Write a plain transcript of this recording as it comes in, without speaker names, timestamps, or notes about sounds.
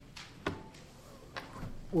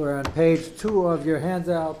We're on page 2 of your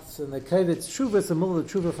handouts in the Kevitz Shuvas, the middle of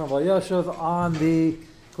the Shuvah from Vayashav, on the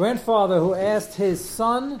grandfather who asked his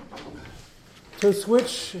son to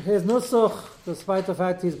switch his nusach, despite the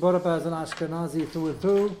fact he's brought up as an Ashkenazi through and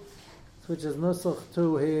through, switch his nusach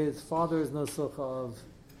to his father's nusach of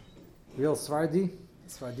real Sfardi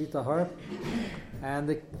Tahar. And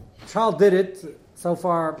the child did it. So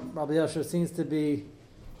far, Rabbi Yasher seems to be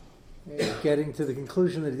getting to the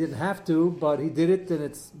conclusion that he didn't have to, but he did it, and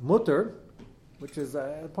it's mutter, which is,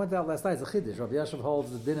 I pointed out last night, it's a chiddush. Rabbi Yashav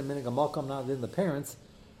holds the din of minig malkam, not din the parents.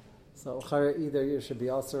 So either you should be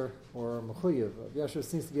aser or mechuyev. Rabbi Yashav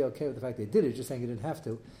seems to be okay with the fact they did it, just saying he didn't have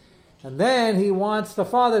to. And then he wants the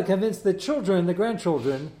father to convince the children, the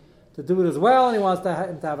grandchildren, to do it as well, and he wants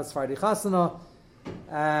him to have a Sfardi chasana.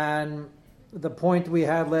 And the point we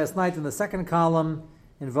had last night in the second column,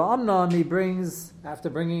 in Va'amnon, he brings, after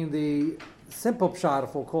bringing the simple pshat,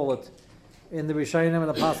 if we'll call it, in the Rishonim and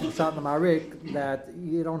the possible pshat in the Marik, that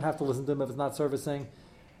you don't have to listen to him if it's not servicing,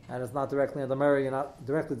 and it's not directly on the Mary, you're not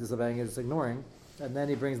directly disobeying it, it's ignoring. And then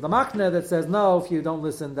he brings the Makna that says, no, if you don't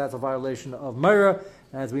listen, that's a violation of Myrrh.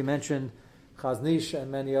 As we mentioned, Chaznish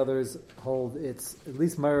and many others hold it's at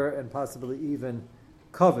least Myrrh and possibly even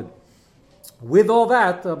covered. With all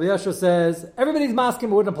that, Rabbi Yasher says, everybody's masking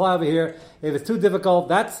wouldn't apply over here. If it's too difficult,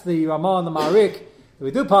 that's the Ramah and the Marik. If we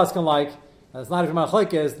do paskin like, and it's not even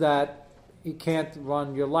machlokes, is that you can't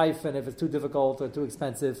run your life, and if it's too difficult or too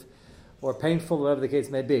expensive or painful, whatever the case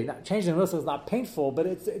may be. Now, changing the nusach is not painful, but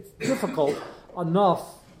it's difficult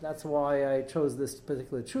enough. That's why I chose this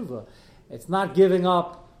particular tshuva. It's not giving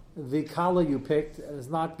up the kala you picked, and it's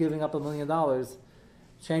not giving up $1 million.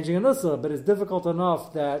 Changing a nusach, but it's difficult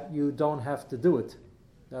enough that you don't have to do it.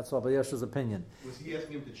 That's Rabbi Yeshua's opinion. Was he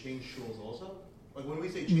asking him to change shuls also? Like when we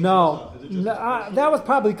say change no, nusach, is it just that was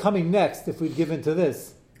probably coming next if we'd given to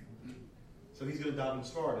this. So he's going to daven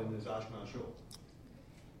Sfard in his Ashkenaz shul.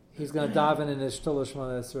 He's going to daven in his Shtul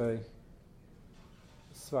Shmona Esrei.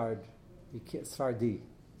 Sfard. Sfardi.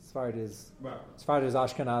 Sfard is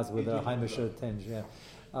Ashkenaz with a Haimisha tinge. Yeah.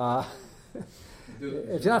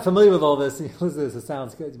 If you're not familiar with all this, it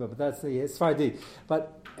sounds good, but that's the Sfardi.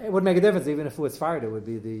 But it would make a difference, even if it was Sfard, it would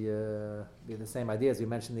be the same idea. As we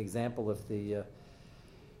mentioned the example of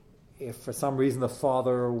if for some reason the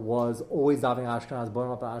father was always davening Ashkenaz,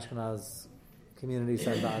 born up in Ashkenaz community,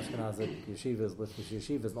 sent to Ashkenazic yeshivas, with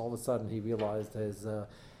yeshivas, and all of a sudden he realized his Alter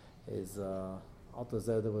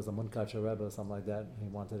Zeder was a Munkacher Rebbe or something like that, and he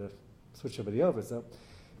wanted to switch everybody over. So,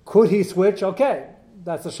 could he switch? Okay,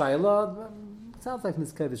 that's a shayla. Sounds like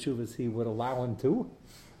Mitzvah Shuvas he would allow him to,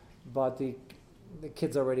 but the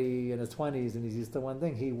kid's already in his 20s and he's used to one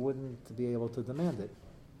thing. He wouldn't be able to demand it.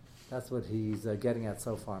 That's what he's getting at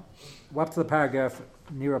so far. We're up to the paragraph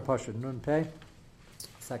Nira Pasha Nun Pei,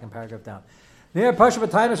 second paragraph down. Nira Pasha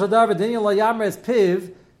b'tayim shadavar dinyan lo yamres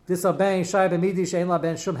piv disobeying shai b'midi she'en la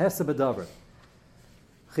ben shum hefse b'davar.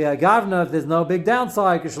 Gavna, if there's no big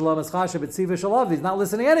downside, he's not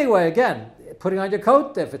listening anyway. Again, putting on your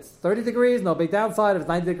coat, if it's 30 degrees, no big downside. If it's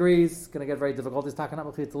 90 degrees, it's going to get very difficult. He's not going to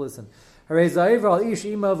listen. If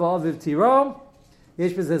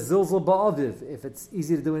it's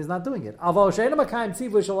easy to do and he's not doing it.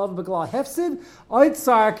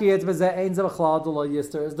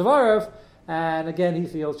 And again, he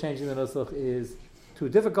feels changing the nusach is too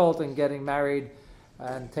difficult, and getting married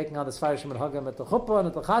and taking on the Sfarishim and Hagam at the Chuppah and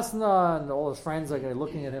at the Chasna, and all his friends are going to be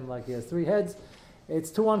looking at him like he has 3 heads. It's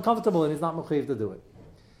too uncomfortable, and he's not mechuyev to do it.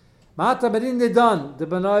 Mata bedin nidan de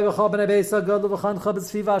benoy v'chol bnei beisa gadol v'chancha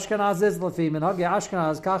b'tzfiv Ashkenaz is l'fi minhagi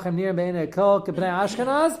Ashkenaz kachem nir b'nei kol k'bnei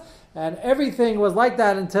Ashkenaz, and everything was like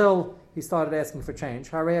that until he started asking for change.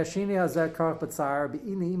 Harei hashini hazeh karach b'tzar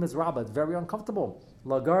b'ini imas rabba. It's very uncomfortable.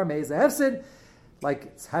 Lagar meiz hefsid,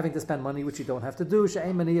 like having to spend money which you don't have to do.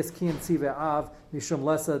 She'ein maniyas kiyan tzivei av mishum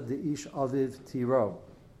lesa de'ish aviv tiro.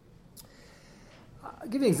 I'll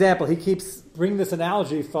give you an example. He keeps bringing this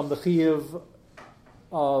analogy from the chiyuv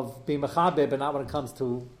of being mechaber, but not when it comes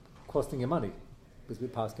to costing you money, because we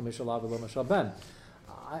pass kamishal av lo mashal ben.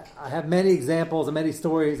 I have many examples and many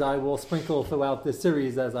stories I will sprinkle throughout this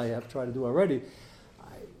series, as I have tried to do already.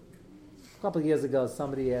 A couple of years ago,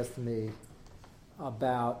 somebody asked me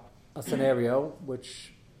about a scenario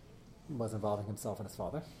which was involving himself and his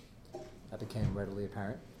father. That became readily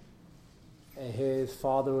apparent. His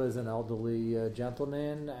father was an elderly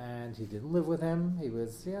gentleman, and he didn't live with him. He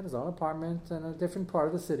had his own apartment in a different part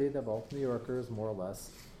of the city. They're both New Yorkers, more or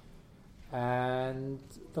less. And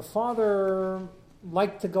the father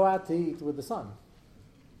liked to go out to eat with the son.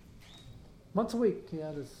 Once a week, he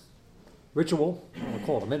had his ritual. I don't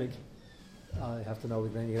call it a minig. You have to know.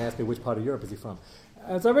 You can ask me which part of Europe is he from.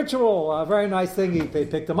 It's a ritual, a very nice thing. They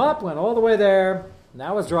picked him up, went all the way there.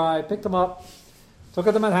 Now it's dry. Picked him up, took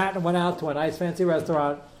him to Manhattan, went out to a nice fancy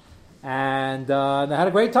restaurant, and they had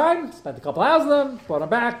a great time. Spent a couple hours with him, brought him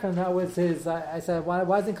back, and that was his. I said, why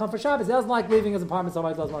doesn't he come for Shabbos? He doesn't like leaving his apartment so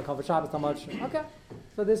much. Doesn't want to come for Shabbos so much. Okay,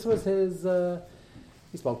 so this was his.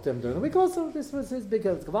 He spoke to him during the week also. This was his big,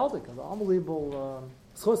 Gavaldik, an unbelievable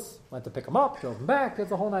schus. Went to pick him up, drove him back.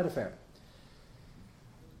 It's a whole night affair.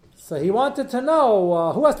 So he wanted to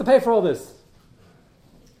know who has to pay for all this.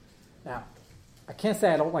 Now, I can't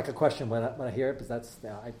say I don't like a question when I hear it, because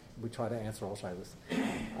we try to answer all shilas.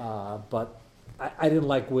 But I didn't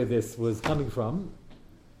like where this was coming from.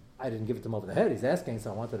 I didn't give it to him over the head. He's asking,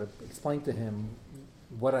 so I wanted to explain to him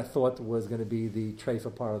what I thought was going to be the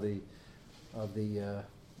treifa part of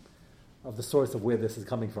the source of where this is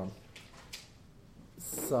coming from.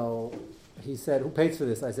 So he said, who pays for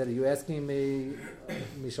this? I said, are you asking me,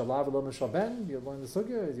 Mishalav Lo Mishal Ben? You're learning the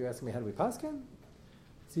sugya? Are you asking me how do we paskin?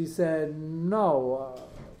 So he said, no,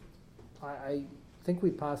 I think we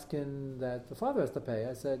paskin that the father has to pay.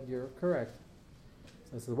 I said, you're correct.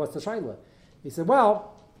 So I said, what's the shaila? He said,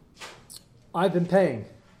 well, I've been paying.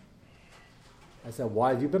 I said,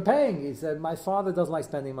 why have you been paying? He said, my father doesn't like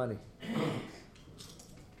spending money.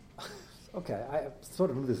 Okay, I sort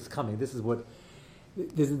of knew this was coming. This is what...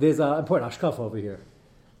 There's an important ashkaf over here.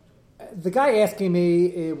 The guy asking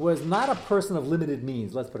me was not a person of limited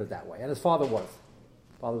means, let's put it that way, and his father was.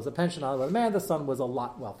 Father was a pensioner, but the man, the son was a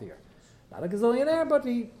lot wealthier. Not a gazillionaire, but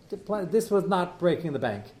this was not breaking the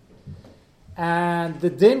bank. And the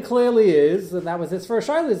din clearly is, and that was his first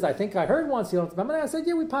shayla. I think I heard once, remember that? I said,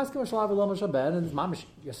 yeah, we pass him a shalav lo mishaben, and his mom,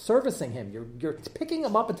 you're servicing him. You're picking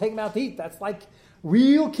him up and taking him out to eat. That's like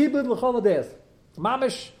real kibbud l'chol hades.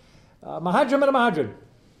 Mamish. Mahadrim and a mahadrim.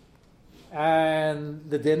 And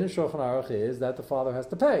the din in Shulchan Aruch is that the father has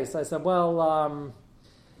to pay. So I said, well,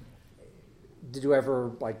 did you ever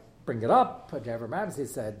bring it up? Did you ever marry? He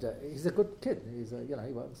said, he's a good kid. He's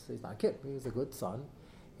not a kid. He's a good son.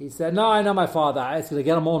 He said, no, I know my father. I said, to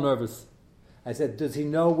get him all nervous. I said, does he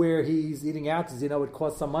know where he's eating out? Does he know it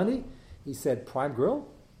costs some money? He said, Prime Grill.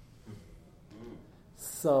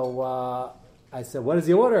 So I said, what does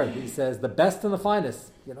he order? He says, the best and the finest.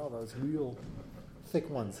 Those real thick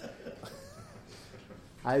ones.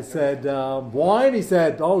 I said, wine? He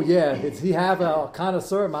said, oh yeah, does he have a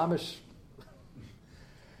connoisseur, mamish?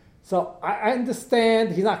 So I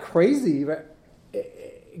understand he's not crazy, but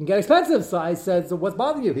it can get expensive. So I said, so what's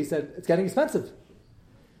bothering you? He said, it's getting expensive.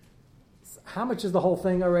 So how much is the whole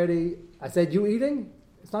thing already? I said, you eating?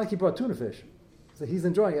 It's not like he brought tuna fish. So he's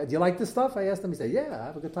enjoying it. Do you like this stuff? I asked him. He said, yeah, I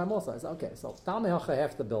have a good time also. I said, okay, so Tal Me'acha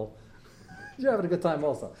half the bill. You're having a good time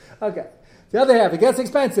also. Okay. The other half, it gets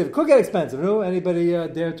expensive. It could get expensive. Anybody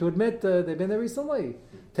dare to admit they've been there recently?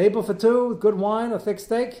 Table for two, good wine, a thick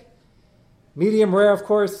steak. Medium rare, of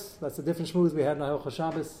course. That's the different shmooze we had in Hilchos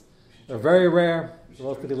Shabbos. They're very rare. They're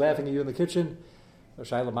supposed to be laughing at you in the kitchen.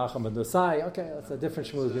 Okay, that's a different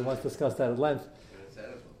shmooze. We once discussed that at length.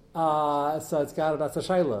 So it's got that's a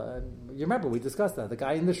shayla. And you remember we discussed that. The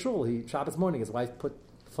guy in the shul, Shabbos morning, his wife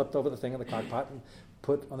flipped over the thing in the crock pot and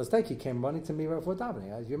put on the steak. He came running to me right before davening.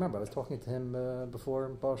 You remember, I was talking to him before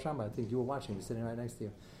Baal Shama. I think you were watching. He was sitting right next to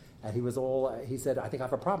you. And he said, I think I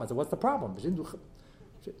have a problem. I said, what's the problem?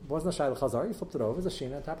 It wasn't a shayla chazar. He flipped it over. It was a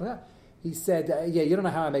sheena on top of that. He said, yeah, you don't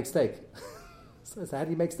know how I make steak. So I said, how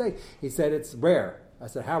do you make steak? He said, it's rare. I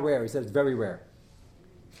said, how rare? He said, it's very rare.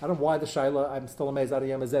 I don't know why the shayla. I'm still amazed out of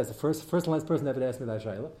Yom Hazeh. It's the first and last person ever asked me that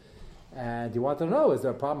shayla. And you want to know, is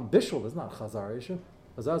there a problem? Bishul is not a chazar issue.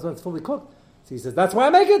 Chazar is when it's fully cooked. So he says, that's why I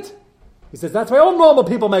make it. He says, that's why all normal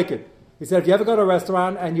people make it. He said, if you ever go to a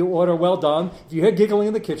restaurant and you order well done, if you hear giggling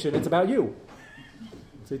in the kitchen, it's about you.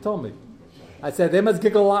 So he told me. I said, they must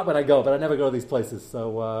giggle a lot when I go, but I never go to these places.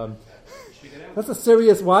 So that's a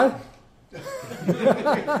serious what?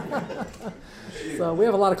 So we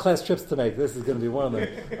have a lot of class trips to make. This is going to be one of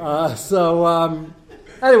them.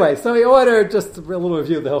 Anyway, so he ordered just a little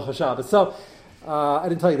review of the Hilchos Shabbos. So I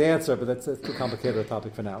didn't tell you the answer, but that's too complicated a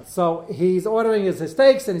topic for now. So he's ordering his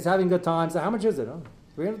steaks and he's having good times. So how much is it?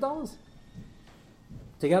 $300?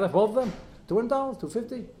 Together, both of them? $200?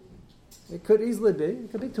 $250? It could easily be.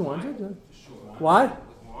 It could be $200. What?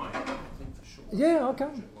 Yeah, okay.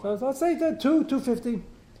 So let's say $250.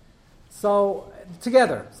 So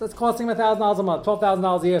together, so it's costing him $1,000 a month,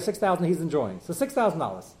 $12,000 a year, $6,000 he's enjoying. So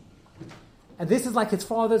 $6,000. And this is like his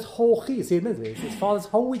father's whole chiyus. He admits it. His father's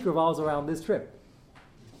whole week revolves around this trip.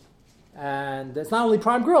 And it's not only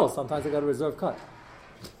prime grills. Sometimes they got a reserve cut.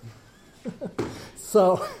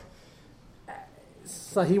 So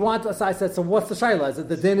he wants us. I said, so what's the shayla? I said,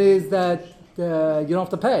 the din is that you don't have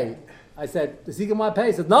to pay. I said, does he want to pay?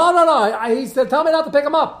 He said, no. He said, tell me not to pick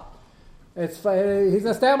him up. He's going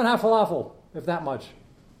to stay home and have falafel, if that much.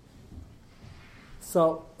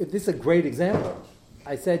 So this is a great example.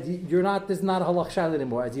 I said, this is not a halach shayla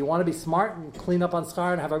anymore. Do you want to be smart and clean up on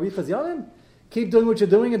schar and have arichas yonim? Keep doing what you're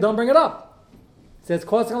doing and don't bring it up. He said, it's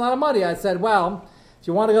costing a lot of money. I said, well, if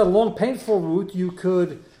you want to go a long, painful route, you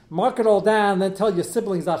could mark it all down and then tell your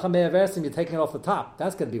siblings, Achamei Versim, you're taking it off the top.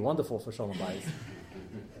 That's going to be wonderful for Shalom Bayis.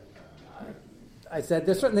 I said,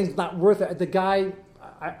 there's certain things not worth it. The guy,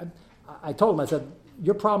 I told him, I said,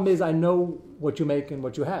 your problem is I know what you make and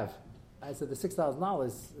what you have. I said, the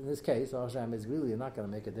 $6,000 in this case, Hashem, is really not going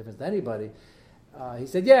to make a difference to anybody. He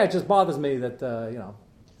said, yeah, it just bothers me that,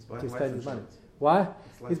 he's spending his money. What?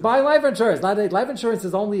 He's buying life insurance. Life insurance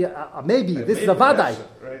is only a maybe. This is a vadai.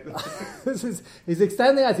 Right? He's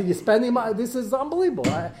extending. I think you're spending money. This is unbelievable.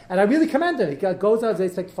 And I really commend him. He goes out, they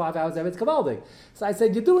take 5 hours, it's kavaldik. So I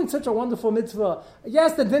said, you're doing such a wonderful mitzvah.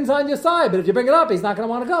 Yes, the din's on your side, but if you bring it up, he's not going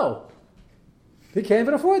to want to go. He can't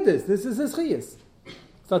even afford this. This is his chiyus.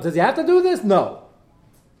 So does he have to do this? No.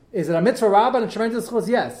 Is it a mitzvah rabbah and a tremendous chus?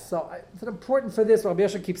 Yes. So it's important for this. Rabbi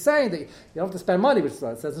Yosha keeps saying that you don't have to spend money, which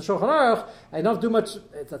says in Shulchan Aruch, and you don't have to do much.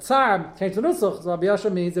 It's a tsar, change the nusach. So Rabbi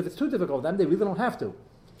Yosha means if it's too difficult for them, they really don't have to.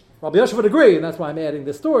 Rabbi Yosha would agree, and that's why I'm adding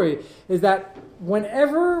this story, is that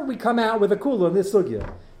whenever we come out with a kula in this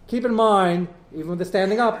sugya, keep in mind, even when they're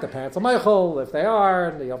standing up, the parents are meichel, if they are,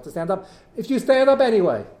 and you have to stand up. If you stand up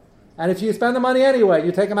anyway, and if you spend the money anyway,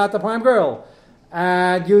 you take them out to prime girl,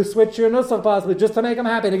 and you switch your nusach possibly just to make them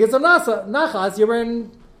happy, and it gives them nachas, you're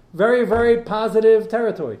in very, very positive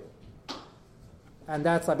territory. And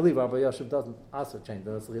that's, I believe, Rabbi Yosef doesn't also change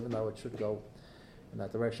the nusach, even though it should go in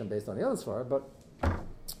that direction based on the other svara, but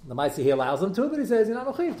the Maisi, he allows them to, but he says you're not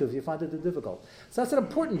mechayiv to if you find it too difficult. So that's an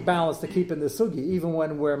important balance to keep in the sugi, even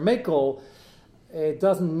when we're mekel. It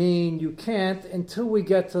doesn't mean you can't until we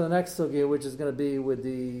get to the next sugya, which is going to be with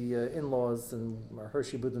the in-laws and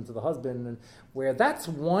Hershey Buddha to the husband, and where that's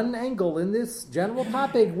one angle in this general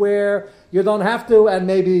topic where you don't have to and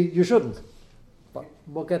maybe you shouldn't. But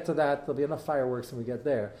we'll get to that. There'll be enough fireworks when we get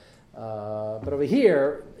there. But over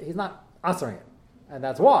here, he's not answering it. And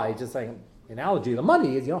that's why, he's just saying, analogy, the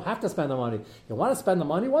money is you don't have to spend the money. You want to spend the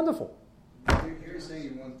money, wonderful. Here he's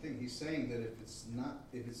saying one thing. He's saying that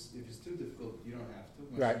if it's too difficult, you don't have to.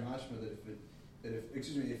 Right. Mashma if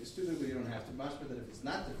it's too difficult, you don't have to. Mashma that if it's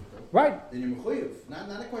not difficult, right, then you're mechuyev.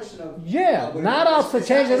 Not a question of not off to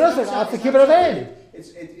change it. Off to keep it available. But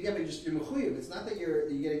just you're mechuyev. It's not that you're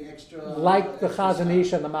getting extra. Like the Chazon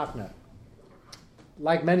Ish and the Machna.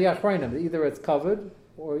 Like many achronim, either it's covered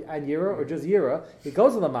or and Yira or just Yira. He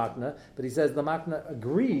goes to the Machna, but he says the Machna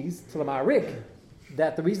agrees to the Ma'arik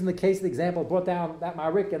that the reason the case of the example brought down that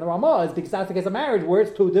Ma'arik and the Ramah is because that's the case of marriage where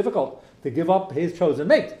it's too difficult to give up his chosen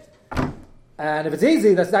mate. And if it's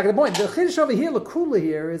easy, that's not the point. The Chiddush over here, Lakula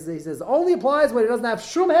here, is he says only applies when it doesn't have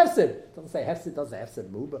Shum Hefsid. It doesn't say Hefsid, doesn't say Hefsid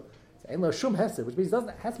Muba. It's Shum Hefsid, which means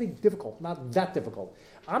it has to be difficult, not that difficult.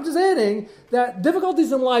 I'm just adding that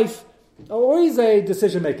difficulties in life are always a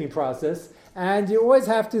decision-making process, and you always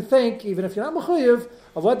have to think, even if you're not mechuyev,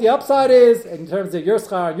 of what the upside is in terms of your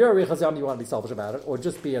schar and your arichas yom. You want to be selfish about it, or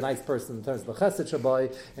just be a nice person in terms of the chesed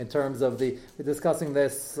shabai, in terms of we're discussing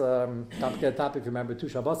this topic, remember, 2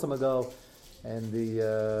 Shabbosim ago, and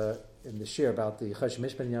in the shir about the chesh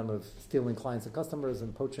mishpan of stealing clients and customers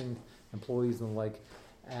and poaching employees and the like.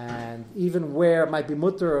 And even where it might be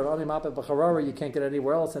mutter or animapet b'charara, you can't get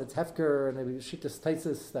anywhere else, and it's hefker and maybe shittas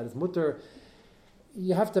taisis that is mutter.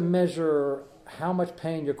 You have to measure how much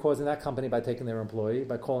pain you're causing that company by taking their employee,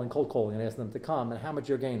 by cold calling and asking them to come, and how much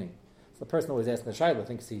you're gaining. So the person always asking the shayla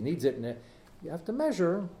thinks he needs it, and you have to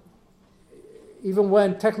measure, even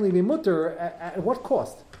when technically be mutter, at what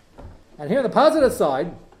cost. And here, the positive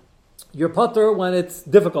side, you're putter when it's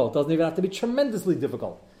difficult. It doesn't even have to be tremendously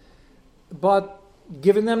difficult. But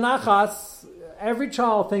giving them nachas, every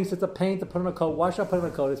child thinks it's a pain to put on a coat. Why should I put on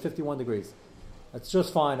a coat? It's 51 degrees. That's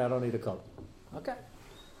just fine. I don't need a coat. Okay.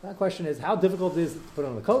 That question is how difficult it is to put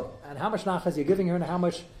on a coat, and how much nachas you're giving her, and how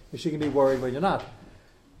much she can be worried when you're not.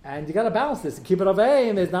 And you got to balance this and keep it of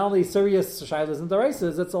aim. It's not only serious shaylas and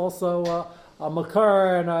deraces, it's also a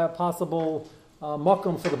makar and a possible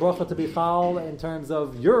makom for the bracha to be chal in terms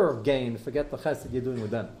of your gain. Forget the chesed you're doing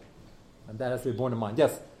with them. And that has to be borne in mind.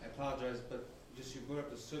 Yes? I apologize, but just you brought up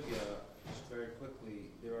the sugya just very quickly.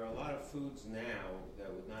 There are a lot of foods now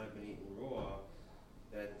that would not have been eaten raw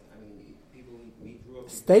that, people eat meat raw.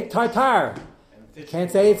 Steak tartare. Can't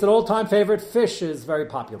say it's an all-time favorite. Fish is very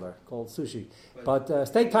popular, called sushi. But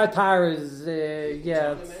steak tartare is, It's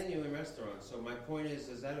on the menu in restaurants. So my point is,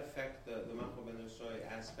 does that affect the machal ben soy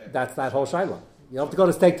aspect? That's that whole shaila. You don't have to go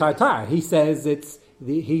to steak tartare. He says this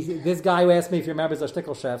guy who asked me if you remember is a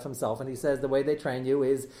shtickle chef himself, and he says the way they train you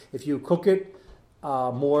is if you cook it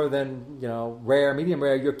more than rare, medium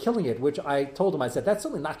rare, you're killing it. Which I told him, I said that's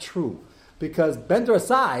certainly not true, because Ben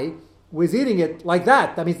Drasai was eating it like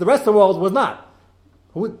that. That means the rest of the world was not.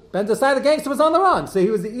 Ben Drasai the gangster was on the run, so he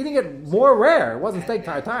was eating it more rare. It wasn't steak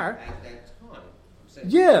tartare. At that time. I'm saying,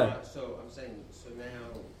 Yeah. So now.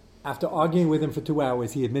 After arguing with him for 2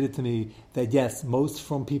 hours, he admitted to me that yes, most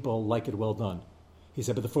from people like it well done. He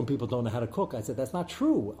said, but the from people don't know how to cook. I said, that's not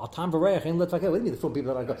true. What do you mean the from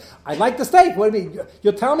people don't know how to cook? I like the steak. What do you mean?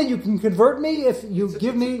 You're telling me you can convert me if you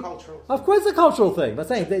give me... Of course it's a cultural thing. But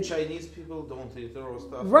saying Chinese people don't eat raw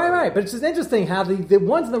stuff. Right. But it's just interesting how the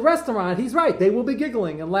ones in the restaurant, he's right, they will be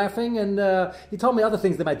giggling and laughing. And he told me other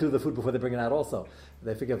things they might do to the food before they bring it out also.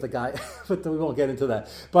 They forget the guy, but we won't get into that.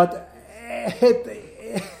 But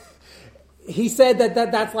he said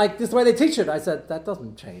that's like, this is the way they teach it. I said, that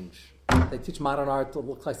doesn't change. They teach modern art to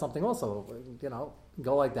look like something also.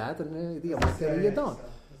 Go like that, and you don't.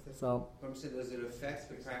 So I'm saying, does it affect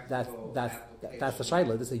the practical that's the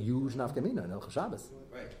shayla. This is a huge nafkamina in Hilchos Shabbos.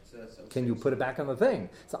 Right. Can you put it back on the thing?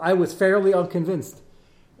 So I was fairly unconvinced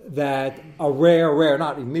that a rare,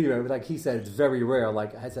 not even medium rare, like he said, it's very rare.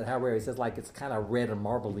 Like I said, how rare? He says like it's kind of red and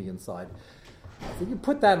marbly inside. If you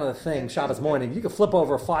put that on the thing Shabbos morning, you can flip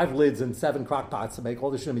over 5 lids and 7 crock pots to make all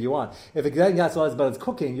the shimmy you want. If it gets all about its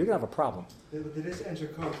cooking, you're going to have a problem. Did this enter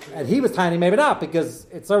cook? And he was tiny, maybe not, because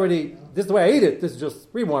it's already, this is the way I eat it, this is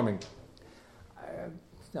just rewarming.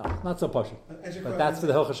 No, not so pushy. But that's for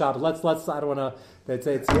the Hilchos Shabbos. Let's I don't want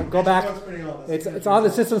to, go back. It's on the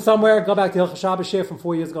system somewhere. Go back to Hilchos Shabbos share from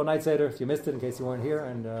 4 years ago, Night Seder, if you missed it, in case you weren't here.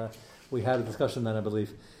 And we had a discussion then, I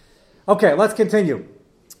believe. Okay, let's continue.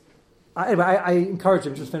 Anyway, I encouraged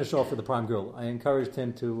him, just finish off with the prime girl. I encouraged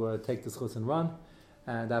him to take the schutz and run,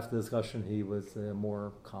 and after the discussion, he was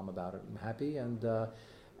more calm about it. I'm happy, and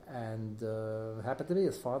happened to be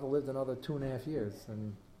his father lived another 2.5 years,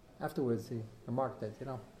 and afterwards he remarked that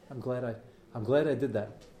I'm glad I did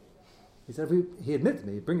that. He said he admitted to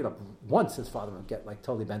me, he'd bring it up once, his father would get like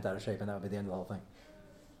totally bent out of shape, and that would be the end of the whole thing.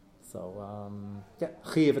 So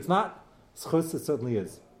if it's not schutz, it certainly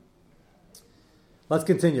is. Let's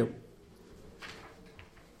continue.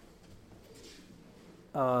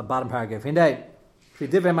 Bottom paragraph. Now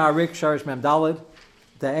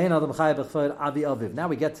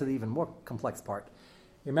we get to the even more complex part.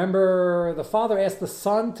 Remember, the father asked the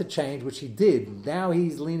son to change, which he did. Now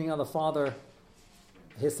he's leaning on the father,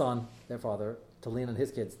 his son, their father, to lean on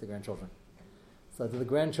his kids, the grandchildren. So do the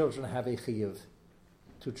grandchildren have a chiyuv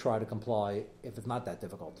to try to comply if it's not that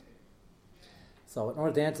difficult? So in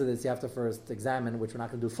order to answer this, you have to first examine, which we're not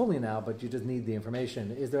going to do fully now, but you just need the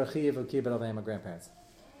information. Is there a chiyuv of kibbut avim of grandparents?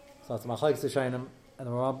 So it's machlokes Rishonim, and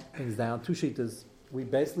the Rambam brings down 2 shitas. We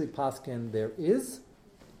basically paskin there is,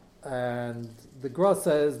 and the Gra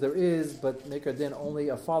says there is, but Mikra Din only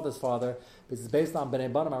a father's father, because it's based on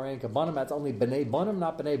bnei banim, arein kabanim. That's only bnei banim,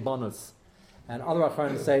 not bnei banus. And other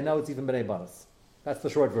acharonim say no, it's even bnei banus. That's the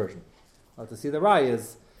short version. Well, to see the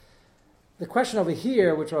rayas. The question over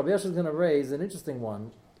here, which Rabbi Yeshua is going to raise, is an interesting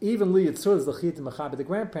one. Even li yitzur is the chiyuv mechaber, the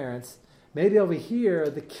grandparents. Maybe over here,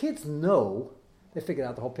 the kids know. They figured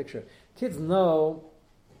out the whole picture. Kids know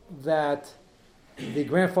that the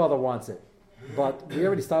grandfather wants it. But we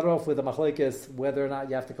already started off with the machlekes, whether or not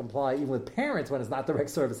you have to comply, even with parents when it's not direct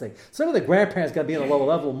servicing. Certainly the grandparents got to be on a lower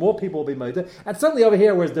level, more people will be made. And certainly over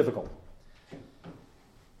here where it's difficult.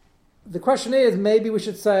 The question is, maybe we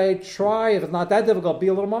should say, try, if it's not that difficult, be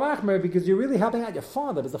a little more machmer, because you're really helping out your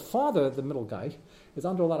father. Because the father, the middle guy, is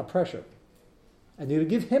under a lot of pressure. And you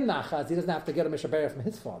give him nachas, he doesn't have to get a mishabera from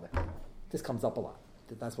his father. This comes up a lot.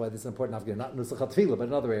 That's why this is important, not nusach tefillah, but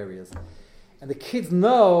in other areas. And the kids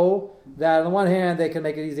know that on the one hand they can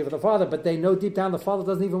make it easier for the father, but they know deep down the father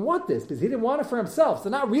doesn't even want this because he didn't want it for himself. So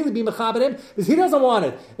not really be mechaber him because he doesn't want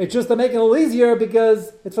it. It's just to make it a little easier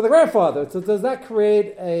because it's for the grandfather. So does that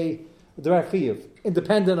create a direct chiyuv,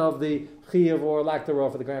 independent of the chiyuv or lack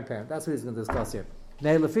thereof for the grandparent? That's what he's going to discuss here.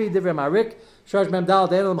 Now, the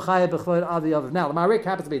Marik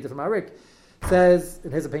happens to be a different Marik. Says,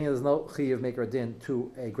 in his opinion, there's no chiyuv maker din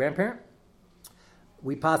to a grandparent.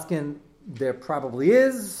 We paskin, there probably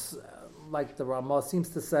is, like the Ramah seems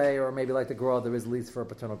to say, or maybe like the Gra, there is at least for a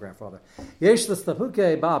paternal grandfather. Yesh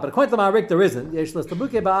l'stabuke ba'av, but according to the Marik, there isn't. Yesh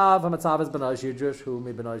l'stabuke ba'av ha'matzav is b'nai yidrush hu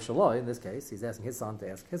mi b'nai shaloi. In this case, he's asking his son to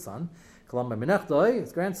ask his son. Kalam b'minechdoi,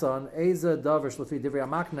 his grandson, eza davar shlefi divrei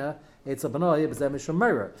amakna, etza b'nai b'zeh mishum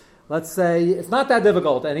merer. Let's say it's not that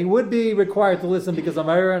difficult, and he would be required to listen because of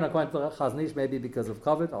Meir, and according to Chaznish, maybe because of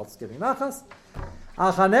Kavod, also giving Nachas.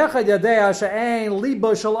 Achanechad yadea she'ein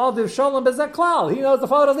libo shel aviv shalom bezeh klal. He knows the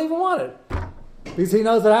father doesn't even want it. Because he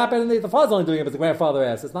knows it happened, and the father's only doing it, but the grandfather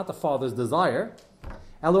asks. It's not the father's desire.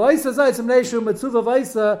 On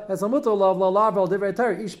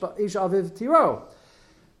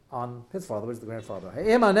his father, which is the grandfather.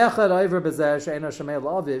 That's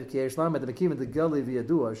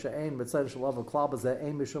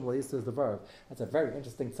a very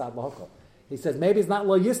interesting tzad lahokal. He says maybe it's not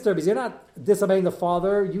lo yister because you're not disobeying the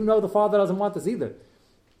father. You know the father doesn't want this either.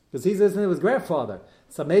 Because he's listening to his grandfather.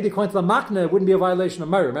 So maybe according to the makna, it wouldn't be a violation of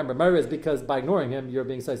Murray. Remember, Murray is because by ignoring him, you're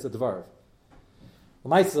being says of Dvarv.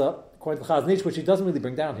 L'maisa, according to Chazon Ish, which he doesn't really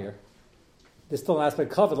bring down here, there's still an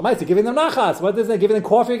aspect of L'maisa, giving them nachas. What is it? Giving them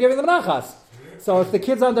coffee or giving them nachas? So if the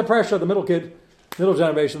kid's under pressure, the middle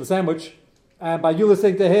generation, the sandwich, and by you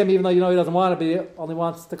listening to him, even though you know he doesn't want to be, only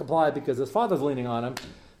wants to comply because his father's leaning on him,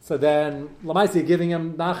 so then L'maisa, giving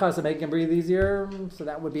him nachas and making him breathe easier, so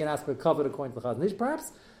that would be an aspect of covet according to Chazon Ish,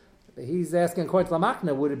 perhaps. He's asking according to the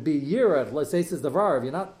Makna, would it be Yira, let's say the Var, if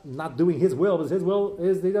you're not doing his will, because his will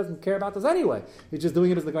is he doesn't care about this anyway. He's just doing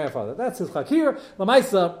it as the grandfather. That's his chakir.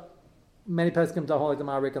 Lamaisa, many peskim to hold like the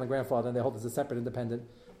Marik and the grandfather, and they hold as a separate independent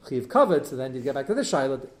chiv covered. So then you get back to this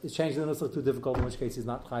shayla. It's changing the nusach too difficult, in which case he's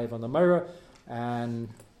not chayiv on the mirror, and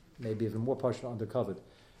maybe even more partial under covered.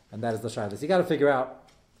 And that is the shayla. So you got to figure out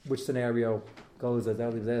which scenario goes, as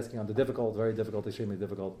Eli was asking, on the difficult, very difficult, extremely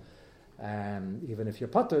difficult. And even if you're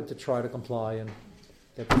putter, to try to comply and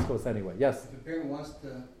get this close anyway. Yes? If a parent wants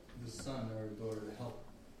the son or daughter to help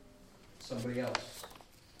somebody else,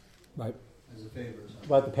 Right. as a favor or something.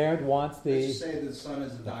 But the parent wants Let's just say the son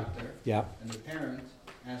is a doctor, Yeah. and the parent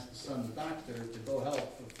asks the son, the doctor, to go help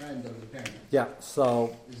a friend of the parent. Yeah,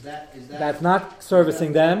 so Is that that's not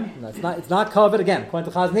servicing them. It's not covered again.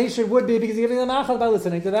 According to Chazon Ish, it would be because you're giving them achad by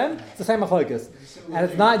listening to them. It's the same machlokes. And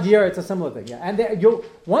it's not year, it's a similar thing. Yeah. And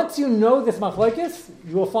once you know this machlokes,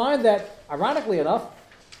 you will find that, ironically enough,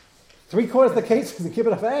 3/4 of the cases in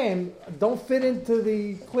Kibbutz Haim don't fit into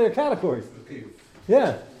the clear categories. Okay.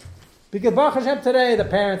 Yeah. Because Baruch Hashem today, the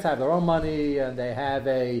parents have their own money and they have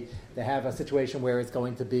a situation where it's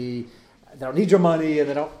going to be, they don't need your money and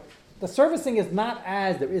the servicing is not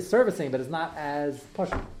as, there is servicing, but it's not as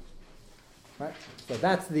pushing. Right? So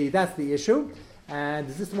that's the issue. And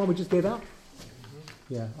is this the one we just gave out?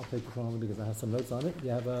 Mm-hmm. Yeah, I'll take the phone because I have some notes on it. You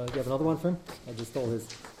have another one for him? I just stole his.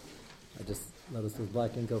 I just noticed there's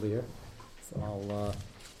black ink over here. So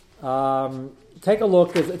I'll take a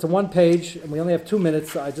look. It's a one page, and we only have 2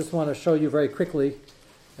 minutes. So I just want to show you very quickly,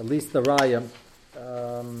 at least the Raya.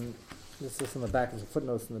 This is in the back of the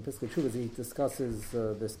footnotes in the Piskei Teshuvos. He discusses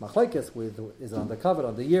this machlekes is on the cover,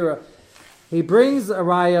 on the Yira. He brings a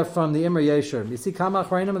Raya from the Imre Yesher. You see Kama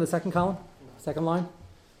Achrayim in the second column? Second line?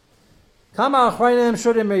 Kama Achrayim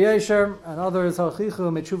Shud Imre Yesher and others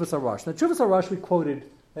Halchichu Mitshuvas Arash. Now Tshuvas Arash we quoted.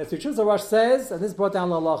 Tshuvas Arash says, and this is brought down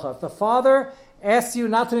Lalacha, if the father asks you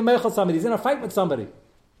not to be meichel somebody, he's in a fight with somebody,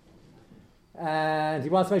 and he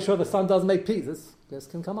wants to make sure the son doesn't make peace, this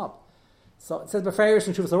can come up. So it says Beferish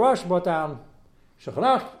and Tshuvas Arash brought down Shulchan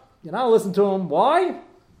Aruch. You're not listen to him. Why?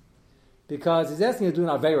 Because he's asking you to do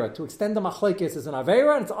an Aveira. To extend the machlekes is an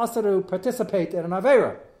Aveira, and it's also to participate in an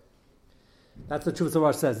Aveira. That's what Tshuvas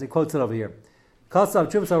Arash says. He quotes it over here. Kasav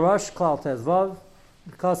Tshuvas Arash, Klal Tezvav,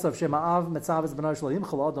 Kasav Shema'av, Metzavis B'nai Shlo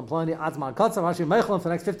Yimchel, Adam Plani, Adzman Katsav, Hashim Meichelim for the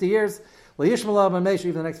next 50 years, L'yishmala B'neshu,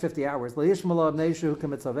 even the next 50 hours, L'yishmala B'neshu,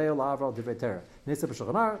 K'mitzaveo, La'avral, Divrei Terah. Nisa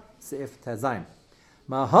B'Shulchan Aruch, Seif Tezayim.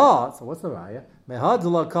 Maha, so what's the raya? Meha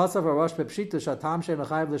d'la kasav arash bepshita shatam she'en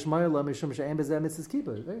l'chayiv l'shmoyla mishum she'en bezeh mitzvahs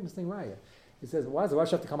kibbutz. Very interesting raya. He says, why does the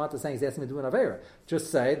Rosh have to come out to saying he's asking me to do an avera?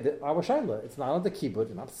 Just say that our shayla, it's not on the kibbutz,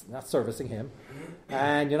 you're not servicing him,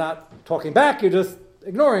 and you're not talking back, you're just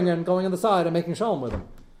ignoring and going on the side and making shalom with him.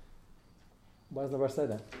 Why does the Rosh say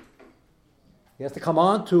that? He has to come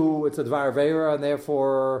on to, it's a dvar avera, and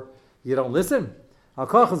therefore you don't listen.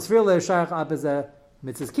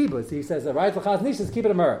 Mitzvahs kibbutz. He says the right to Chazon Ish is keep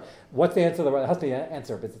it a mirror. What's the answer? It has to be an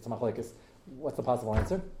answer, but it's a machlekes. What's the possible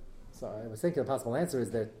answer? So I was thinking the possible answer is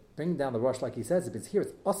that bringing down the Rosh like he says, if it's here,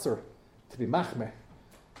 it's usur to be machmer.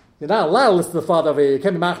 You're not allowed to listen to the father of it. You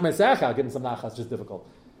can't be machmer se'achah, give him some nachas, it's just difficult.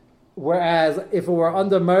 Whereas if it were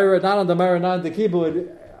under mirror, not under mirror, not under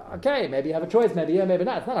kibbutz, okay, maybe you have a choice, maybe yeah, maybe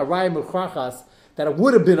not. It's not a raya muchrachas that it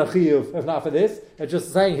would have been a chiyuv if not for this. It's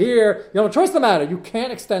just saying here, you have a choice in the matter. You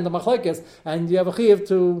can't extend the machlekes, and you have a chiyuv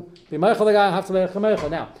to be meichel the guy, have to be meichel.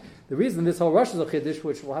 Now, the reason this whole rush is a chiddush,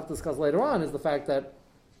 which we'll have to discuss later on, is the fact that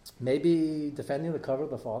maybe defending the cover of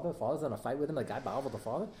the father's in a fight with him, the guy ba'al with the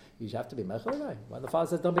father, you have to be meichel the guy. When the father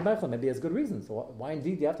says don't be meichel, maybe he has good reasons. So why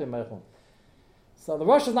indeed do you have to be meichel? So the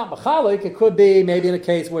rush is not machalik. It could be maybe in a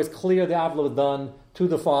case where it's clear the avla was done to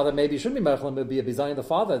the father, maybe you shouldn't be Meichel, it would be a Bizayin the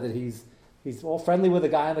father, that he's all friendly with the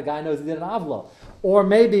guy and the guy knows he did an Avla. Or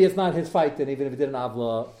maybe it's not his fight, and even if he did an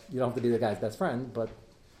Avla, you don't have to be the guy's best friend, but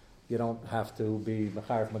you don't have to be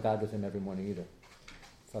Mecharif Magad with him every morning either.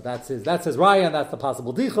 So that's his raya, and that's the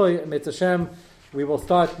possible Dichoy. Mitzvah Shem, we will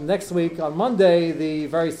start next week on Monday the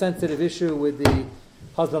very sensitive issue with the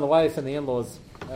husband and wife and the in-laws.